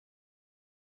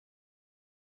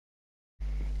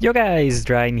Yo guys,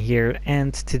 Drine here,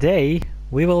 and today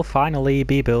we will finally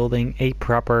be building a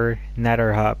proper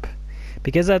nether hub.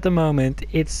 Because at the moment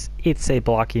it's a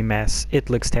blocky mess, it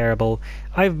looks terrible.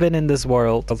 I've been in this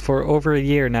world for over a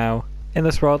year now. In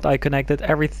this world I connected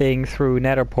everything through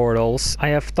nether portals. I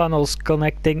have tunnels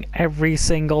connecting every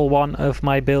single one of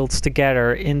my builds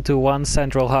together into one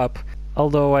central hub.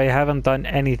 Although I haven't done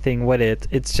anything with it,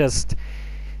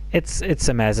 it's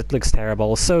a mess, it looks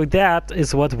terrible. So that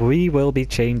is what we will be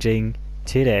changing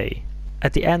today.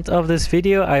 At the end of this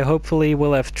video I hopefully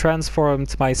will have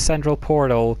transformed my central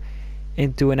portal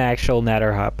into an actual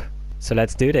nether hub. So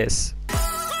let's do this.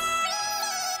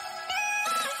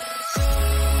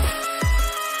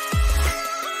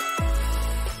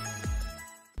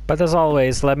 But as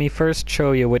always, let me first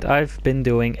show you what I've been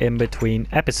doing in between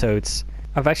episodes.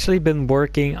 I've actually been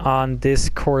working on this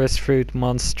chorus fruit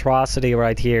monstrosity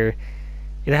right here.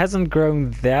 It hasn't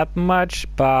grown that much,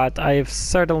 but I've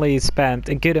certainly spent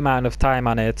a good amount of time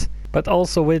on it. But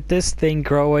also with this thing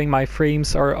growing, my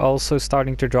frames are also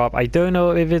starting to drop. I don't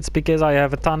know if it's because I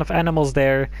have a ton of animals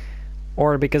there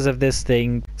or because of this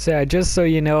thing. So yeah, just so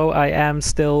you know, I am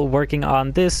still working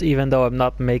on this even though I'm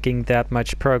not making that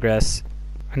much progress.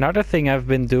 Another thing I've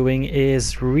been doing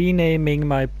is renaming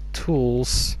my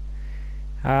tools.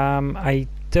 I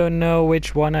don't know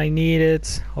which one I needed.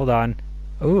 Hold on.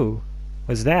 Ooh,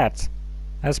 what's that?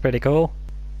 That's pretty cool.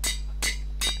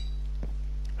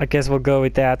 I guess we'll go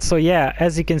with that. So yeah,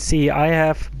 as you can see, I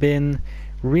have been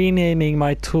renaming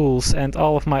my tools and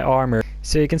all of my armor.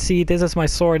 So you can see this is my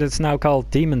sword. It's now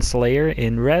called Demon Slayer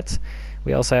in red.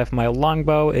 We also have my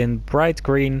longbow in bright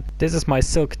green. This is my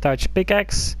Silk Touch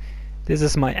pickaxe. This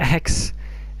is my axe.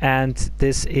 And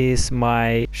this is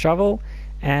my shovel.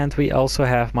 And we also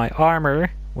have my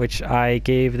armor, which I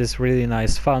gave this really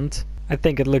nice font. I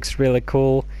think it looks really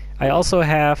cool. I also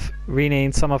have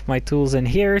renamed some of my tools in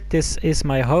here. This is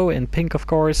my hoe in pink, of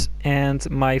course, and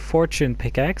my fortune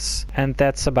pickaxe. And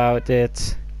that's about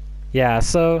it. Yeah,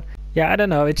 so, yeah, I don't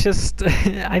know, it's just,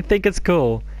 I think it's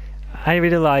cool. I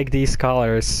really like these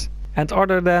colors. And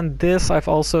other than this, I've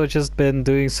also just been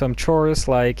doing some chores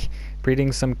like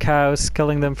breeding some cows,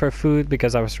 killing them for food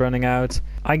because I was running out.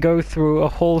 I go through a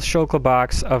whole shulker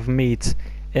box of meat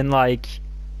in like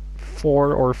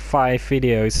 4 or 5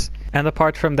 videos. And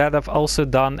apart from that, I've also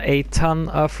done a ton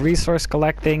of resource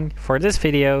collecting for this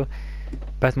video,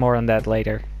 but more on that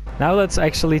later. Now let's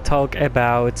actually talk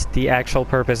about the actual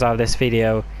purpose of this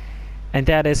video, and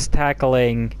that is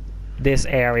tackling this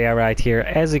area right here.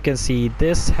 As you can see,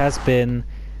 this has been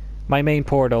my main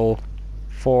portal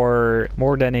for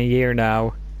more than a year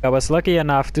now. I was lucky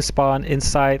enough to spawn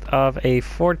inside of a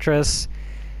fortress,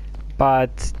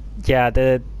 but yeah,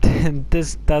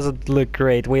 this doesn't look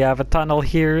great. We have a tunnel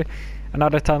here,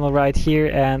 another tunnel right here,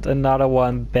 and another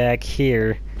one back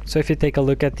here. So if you take a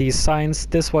look at these signs,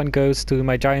 this one goes to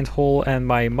my giant hole and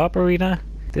my mob arena.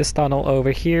 This tunnel over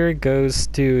here goes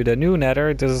to the new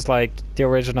nether. This is like the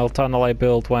original tunnel I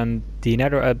built when the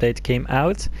nether update came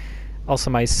out.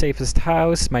 Also my safest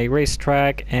house, my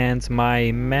racetrack, and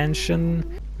my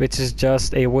mansion, which is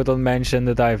just a wooden mansion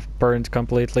that I've burned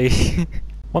completely.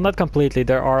 Well, not completely,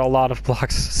 there are a lot of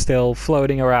blocks still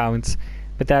floating around,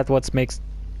 but that's what makes it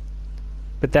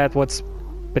cool.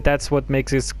 But that's what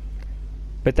makes it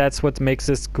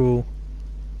cool.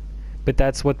 But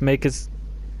that's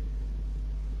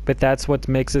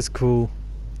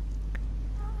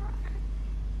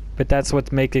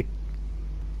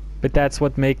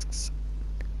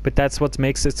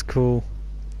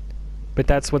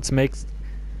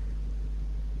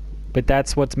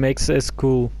what makes us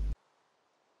cool.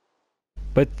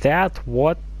 But that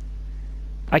what?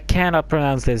 I cannot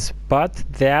pronounce this, but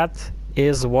that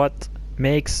is what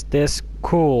makes this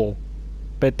cool.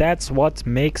 But that's what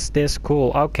makes this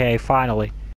cool. Okay,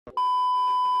 finally.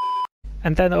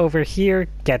 And then over here,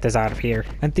 get this out of here.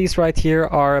 And these right here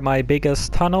are my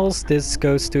biggest tunnels. This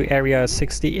goes to area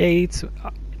 68.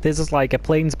 This is like a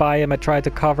plains biome I tried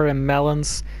to cover in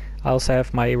melons. I also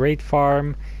have my raid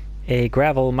farm, a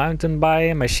gravel mountain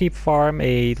biome, a sheep farm,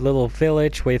 a little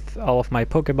village with all of my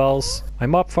pokeballs, my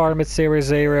mob farm at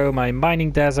 0-0, my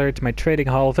mining desert, my trading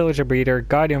hall, villager breeder,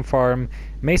 guardian farm,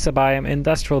 mesa biome,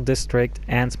 industrial district,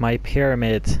 and my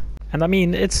pyramid. And I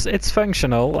mean, it's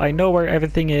functional. I know where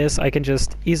everything is. I can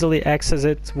just easily access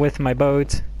it with my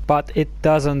boat, but it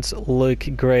doesn't look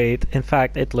great. In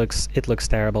fact, it looks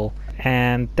terrible.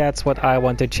 And that's what I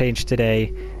want to change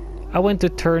today. I want to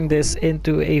turn this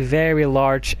into a very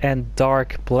large and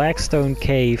dark blackstone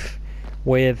cave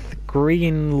with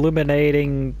green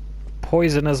illuminating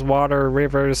poisonous water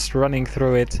rivers running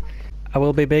through it. I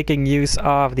will be making use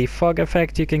of the fog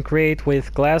effect you can create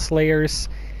with glass layers,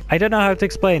 I don't know how to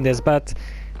explain this, but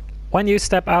when you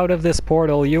step out of this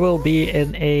portal, you will be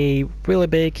in a really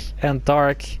big and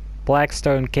dark black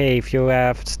stone cave. You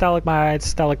have stalagmites,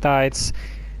 stalactites.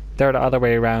 They're the other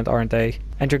way around, aren't they?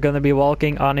 And you're gonna be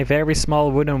walking on a very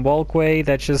small wooden walkway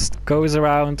that just goes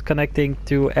around connecting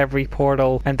to every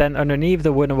portal. And then underneath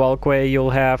the wooden walkway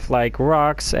you'll have like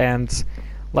rocks, and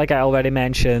like I already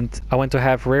mentioned, I want to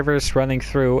have rivers running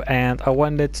through, and I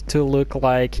want it to look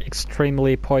like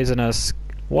extremely poisonous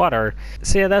water.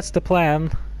 So yeah, that's the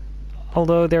plan.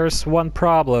 Although there's one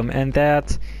problem, and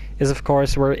that is of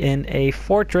course we're in a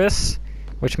fortress,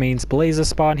 which means blazes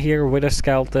spawn here, wither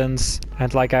skeletons,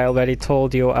 and like I already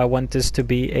told you, I want this to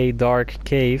be a dark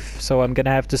cave, so I'm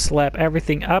gonna have to slap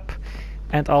everything up,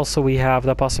 and also we have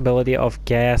the possibility of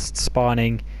ghasts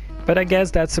spawning, but I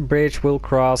guess that's a bridge we'll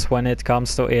cross when it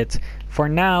comes to it. For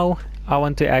now, I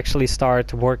want to actually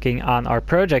start working on our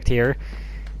project here,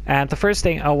 and the first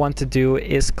thing I want to do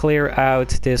is clear out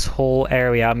this whole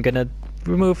area. I'm gonna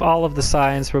remove all of the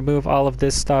signs, remove all of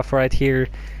this stuff right here.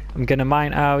 I'm gonna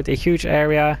mine out a huge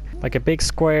area, like a big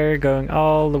square going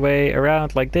all the way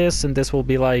around like this, and this will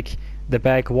be like the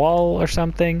back wall or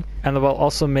something. And I will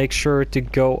also make sure to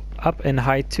go up in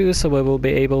height too, so we will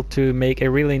be able to make a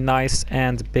really nice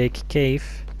and big cave.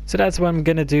 So that's what I'm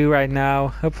gonna do right now.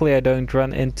 Hopefully I don't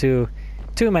run into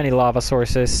too many lava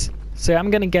sources. So I'm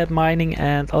gonna get mining,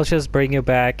 and I'll just bring you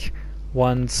back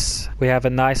once we have a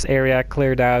nice area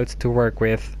cleared out to work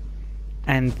with.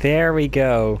 And there we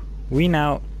go. We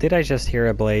now... Did I just hear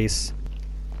a blaze?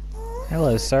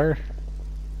 Hello, sir.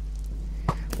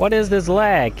 What is this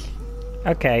lag?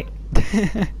 Okay.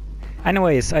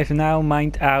 Anyways, I've now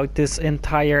mined out this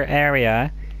entire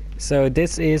area. So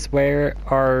this is where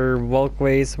our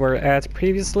walkways were at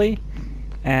previously.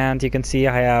 And you can see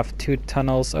I have 2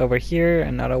 tunnels over here,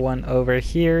 another one over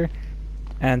here.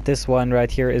 And this one right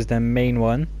here is the main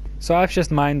one. So I've just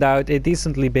mined out a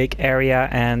decently big area,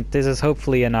 and this is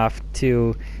hopefully enough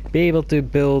to be able to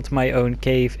build my own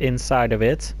cave inside of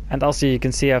it. And also you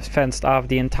can see I've fenced off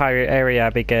the entire area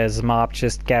because mobs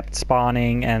just kept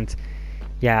spawning, and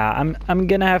yeah, I'm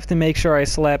gonna have to make sure I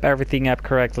slap everything up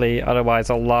correctly,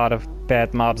 otherwise a lot of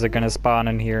bad mobs are gonna spawn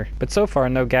in here. But so far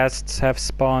no ghasts have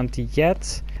spawned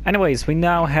yet. Anyways, we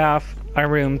now have a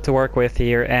room to work with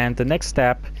here, and the next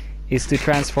step is to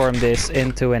transform this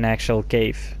into an actual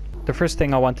cave. The first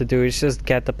thing I want to do is just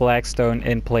get the black stone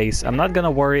in place. I'm not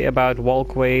gonna worry about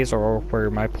walkways or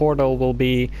where my portal will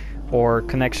be, or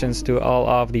connections to all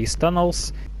of these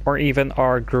tunnels, or even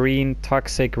our green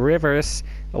toxic rivers.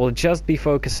 I will just be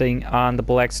focusing on the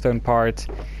blackstone part.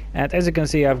 And as you can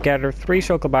see, I've gathered 3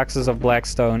 shulker boxes of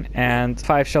blackstone and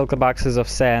 5 shulker boxes of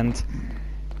sand.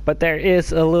 But there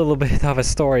is a little bit of a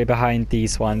story behind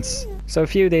these ones. So a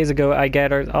few days ago I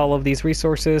gathered all of these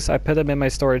resources, I put them in my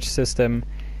storage system,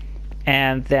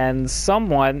 and then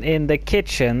someone in the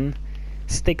kitchen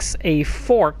sticks a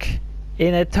fork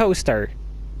in a toaster.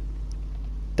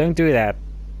 Don't do that,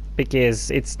 because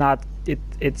it's not good.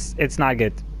 It's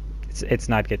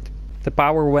not good. The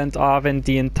power went off in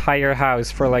the entire house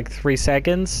for like 3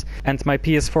 seconds, and my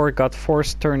PS4 got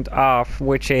force turned off,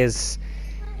 which is...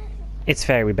 it's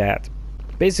very bad.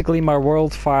 Basically my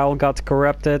world file got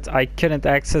corrupted, I couldn't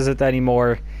access it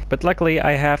anymore, but luckily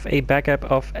I have a backup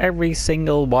of every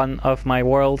single one of my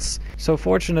worlds, so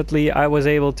fortunately I was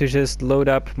able to just load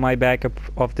up my backup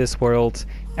of this world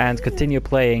and continue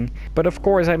playing. But of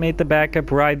course I made the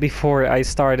backup right before I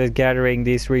started gathering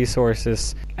these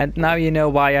resources, and now you know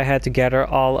why I had to gather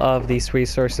all of these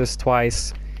resources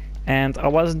twice. And I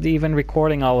wasn't even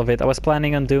recording all of it. I was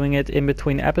planning on doing it in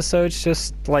between episodes,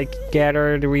 just like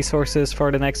gather the resources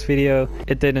for the next video.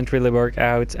 It didn't really work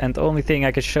out, and the only thing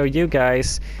I could show you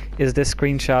guys is this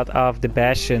screenshot of the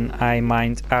bastion I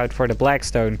mined out for the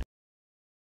blackstone.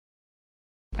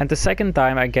 And the second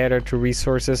time I gathered the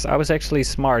resources, I was actually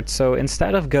smart, so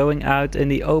instead of going out in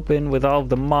the open with all of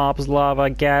the mobs,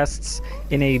 lava, ghasts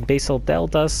in a basalt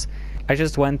deltas, I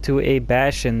just went to a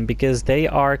bastion because they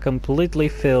are completely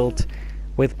filled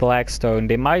with blackstone.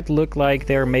 They might look like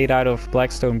they're made out of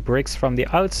blackstone bricks from the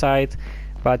outside,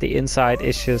 but the inside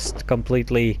is just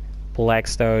completely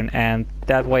blackstone, and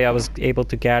that way I was able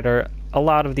to gather a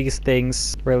lot of these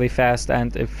things really fast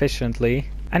and efficiently.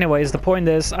 Anyways, the point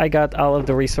is I got all of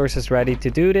the resources ready to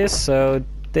do this, so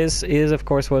this is of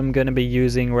course what I'm going to be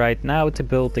using right now to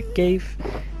build the cave.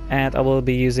 And I will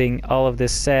be using all of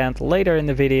this sand later in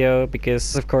the video,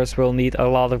 because of course we'll need a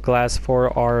lot of glass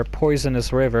for our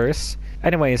poisonous rivers.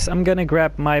 Anyways, I'm gonna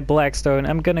grab my blackstone,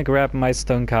 I'm gonna grab my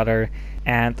stone cutter,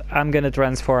 and I'm gonna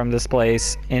transform this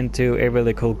place into a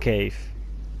really cool cave.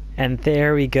 And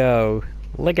there we go.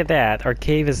 Look at that, our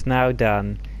cave is now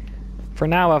done. For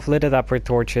now I've lit it up with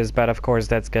torches, but of course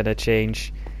that's gonna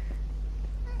change.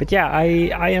 But yeah,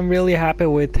 I am really happy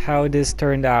with how this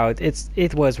turned out.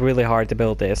 It was really hard to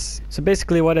build this. So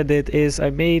basically what I did is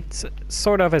I made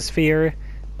sort of a sphere,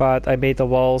 but I made the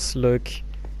walls look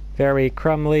very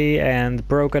crumbly and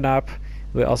broken up.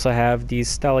 We also have these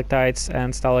stalactites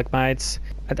and stalagmites.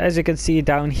 And as you can see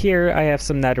down here, I have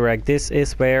some netherrack. This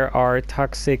is where our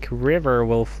toxic river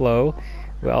will flow.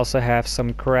 We also have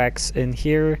some cracks in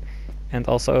here and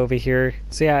also over here.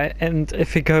 So yeah, and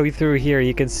if you go through here,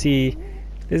 you can see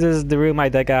this is the room I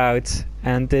dug out,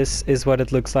 and this is what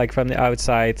it looks like from the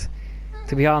outside.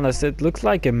 To be honest, it looks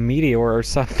like a meteor or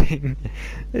something.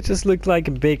 It just looked like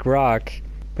a big rock.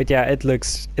 But yeah, it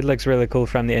looks really cool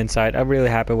from the inside. I'm really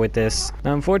happy with this.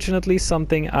 Now, unfortunately,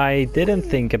 something I didn't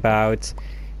think about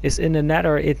is in the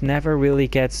nether it never really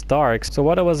gets dark. So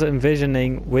what I was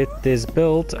envisioning with this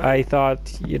build, I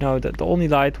thought, you know, that the only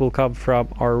light will come from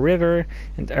our river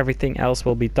and everything else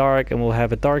will be dark, and we'll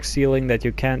have a dark ceiling that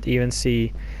you can't even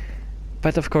see.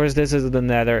 But of course this is the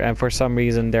nether, and for some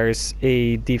reason there's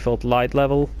a default light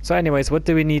level. So anyways, what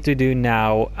do we need to do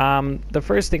now? The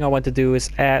first thing I want to do is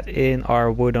add in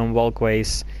our wooden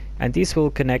walkways, and these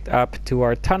will connect up to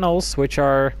our tunnels, which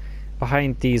are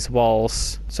behind these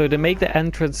walls. So to make the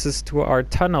entrances to our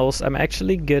tunnels, I'm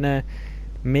actually gonna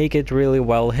make it really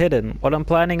well hidden. What I'm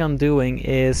planning on doing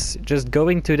is just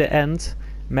going to the end,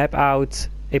 map out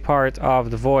a part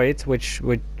of the void, which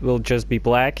will just be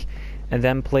black, and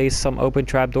then place some open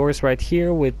trapdoors right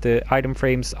here with the item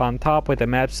frames on top with the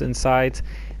maps inside,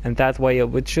 and that way it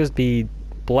would just be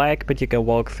black, but you can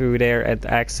walk through there and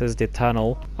access the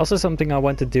tunnel. Also, something I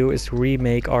want to do is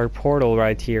remake our portal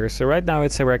right here. So right now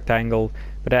it's a rectangle,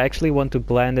 but I actually want to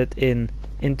blend it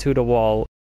into the wall.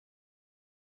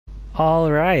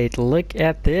 Alright, look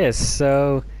at this.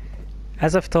 So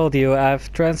as I've told you,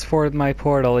 I've transformed my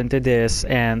portal into this,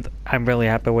 and I'm really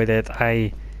happy with it.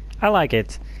 I like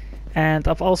it. And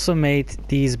I've also made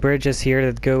these bridges here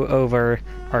that go over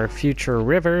our future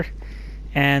river,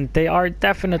 and they are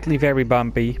definitely very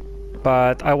bumpy,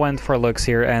 but I went for looks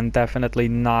here and definitely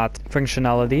not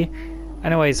functionality.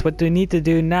 Anyways, what we need to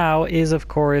do now is of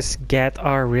course get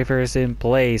our rivers in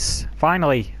place.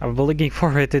 Finally! I've been looking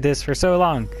forward to this for so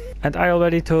long. And I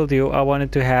already told you I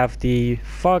wanted to have the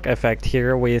fog effect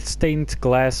here with stained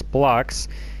glass blocks,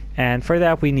 and for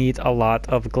that we need a lot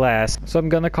of glass. So I'm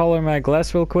gonna color my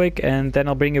glass real quick, and then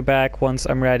I'll bring you back once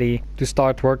I'm ready to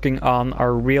start working on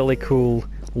our really cool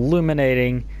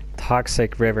illuminating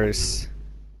toxic rivers.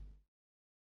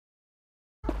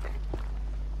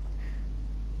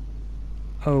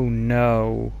 Oh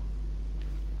no.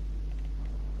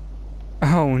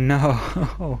 Oh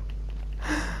no.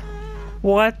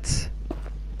 What?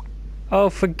 Oh,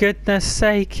 for goodness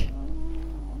sake.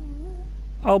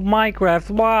 Oh, Minecraft,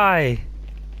 why?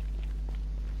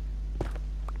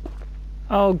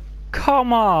 Oh,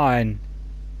 come on.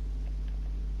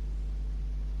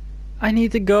 I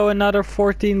need to go another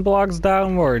 14 blocks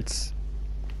downwards.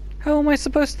 How am I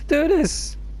supposed to do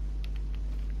this?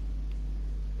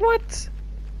 What?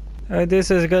 This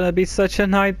is gonna be such a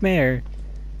nightmare.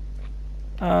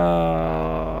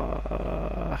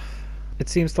 It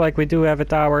seems like we do have a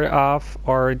tower off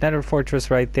our nether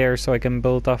fortress right there, so I can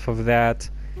build off of that.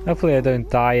 Hopefully I don't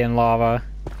die in lava.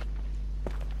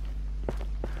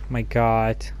 My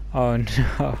god. Oh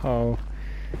no.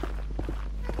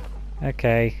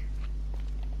 Okay.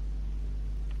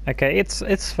 Okay,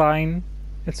 it's fine.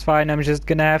 It's fine. I'm just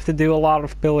gonna have to do a lot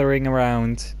of pillaring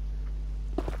around.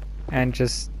 And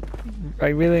just... I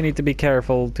really need to be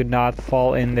careful to not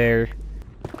fall in there.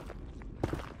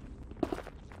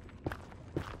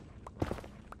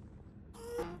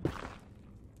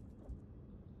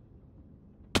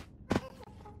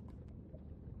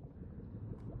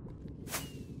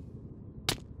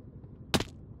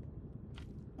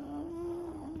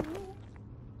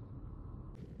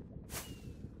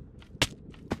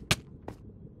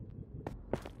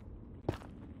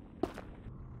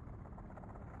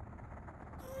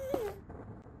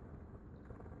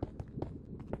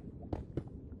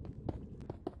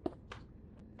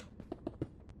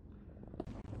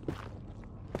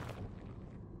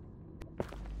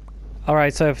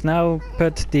 Alright, so I've now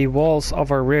put the walls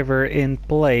of our river in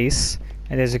place,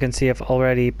 and as you can see I've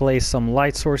already placed some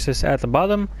light sources at the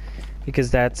bottom because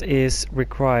that is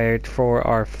required for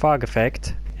our fog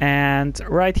effect. And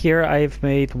right here I've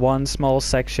made one small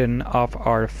section of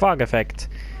our fog effect.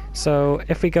 So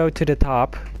if we go to the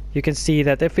top, you can see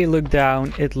that if we look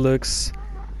down it looks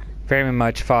very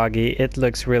much foggy. It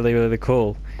looks really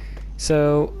cool.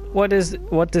 So what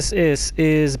this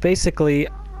is basically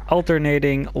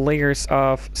alternating layers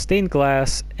of stained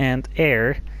glass and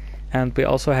air. And we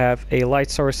also have a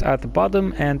light source at the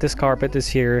bottom, and this carpet is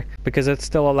here because it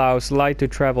still allows light to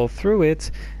travel through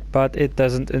it, but it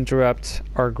doesn't interrupt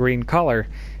our green color.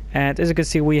 And as you can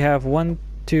see, we have 1,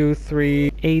 2,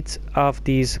 3, 8 of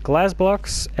these glass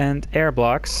blocks and air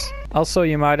blocks. Also,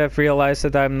 you might have realized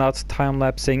that I'm not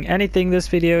time-lapsing anything this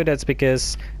video. That's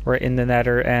because we're in the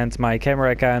Nether and my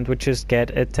camera account would just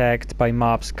get attacked by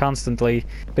mobs constantly.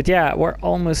 But yeah, we're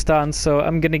almost done, so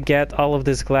I'm gonna get all of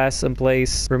this glass in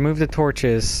place, remove the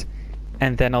torches,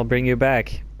 and then I'll bring you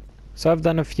back. So I've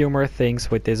done a few more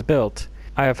things with this build.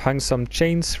 I have hung some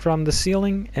chains from the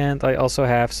ceiling, and I also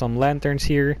have some lanterns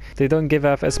here. They don't give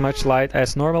off as much light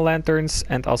as normal lanterns,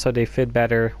 and also they fit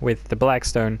better with the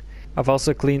blackstone. I've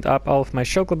also cleaned up all of my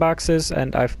shulker boxes,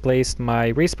 and I've placed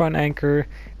my respawn anchor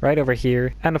right over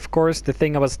here. And of course, the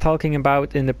thing I was talking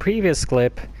about in the previous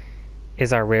clip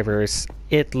is our rivers.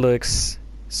 It looks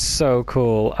so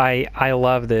cool. I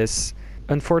love this.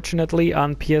 Unfortunately,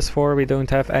 on PS4 we don't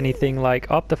have anything like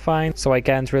Optifine, so I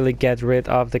can't really get rid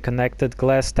of the connected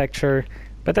glass texture,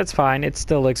 but that's fine, it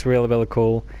still looks really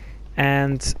cool.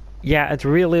 And yeah, it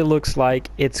really looks like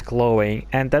it's glowing,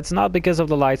 and that's not because of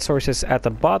the light sources at the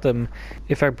bottom.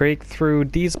 If I break through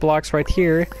these blocks right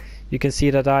here, you can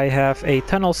see that I have a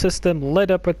tunnel system lit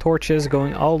up with torches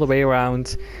going all the way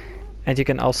around. And you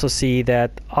can also see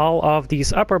that all of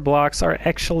these upper blocks are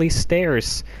actually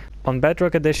stairs. On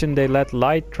Bedrock Edition they let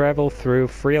light travel through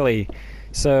freely.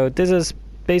 So this is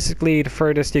basically the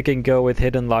furthest you can go with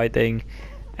hidden lighting.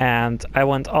 And I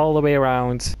went all the way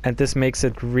around, and this makes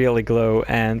it really glow,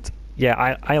 and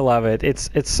yeah, I love it. It's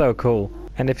so cool.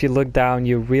 And if you look down,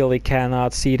 you really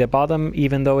cannot see the bottom,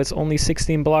 even though it's only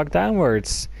 16 blocks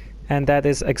downwards. And that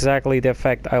is exactly the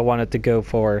effect I wanted to go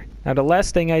for. Now the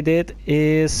last thing I did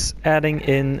is adding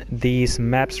in these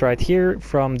maps right here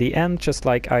from the end, just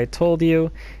like I told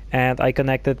you. And I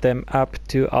connected them up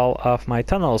to all of my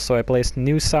tunnels. So I placed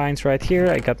new signs right here.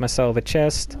 I got myself a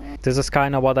chest. This is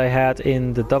kind of what I had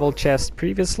in the double chest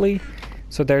previously.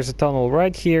 So there's a tunnel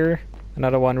right here,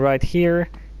 another one right here,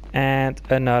 and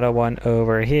another one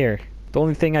over here. The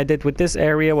only thing I did with this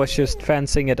area was just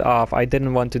fencing it off. I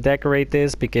didn't want to decorate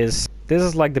this because this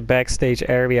is like the backstage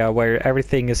area where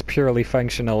everything is purely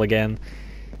functional again.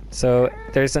 So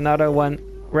there's another one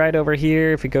right over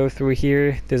here. If we go through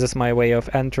here, this is my way of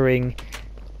entering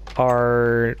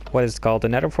our, what is it called, the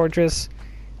Nether Fortress.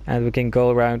 And we can go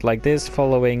around like this,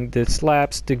 following the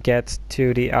slabs to get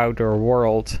to the outer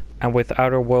world. And with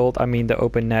outer world, I mean the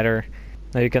open Nether.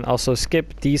 Now you can also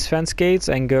skip these fence gates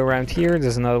and go around here.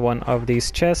 There's another one of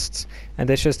these chests, and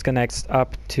this just connects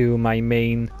up to my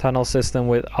main tunnel system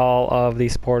with all of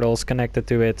these portals connected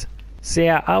to it. So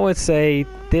yeah, I would say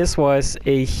this was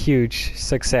a huge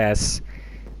success.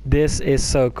 This is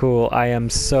so cool. I am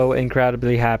so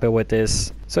incredibly happy with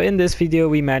this. So in this video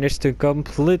we managed to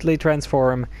completely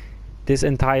transform this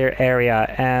entire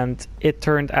area, and it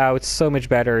turned out so much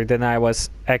better than I was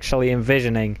actually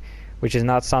envisioning, which is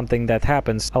not something that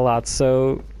happens a lot,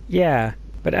 so yeah.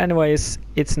 But anyways,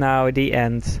 it's now the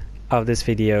end of this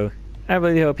video. I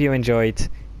really hope you enjoyed,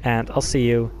 and I'll see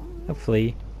you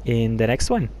hopefully in the next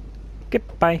one.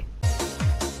 Goodbye.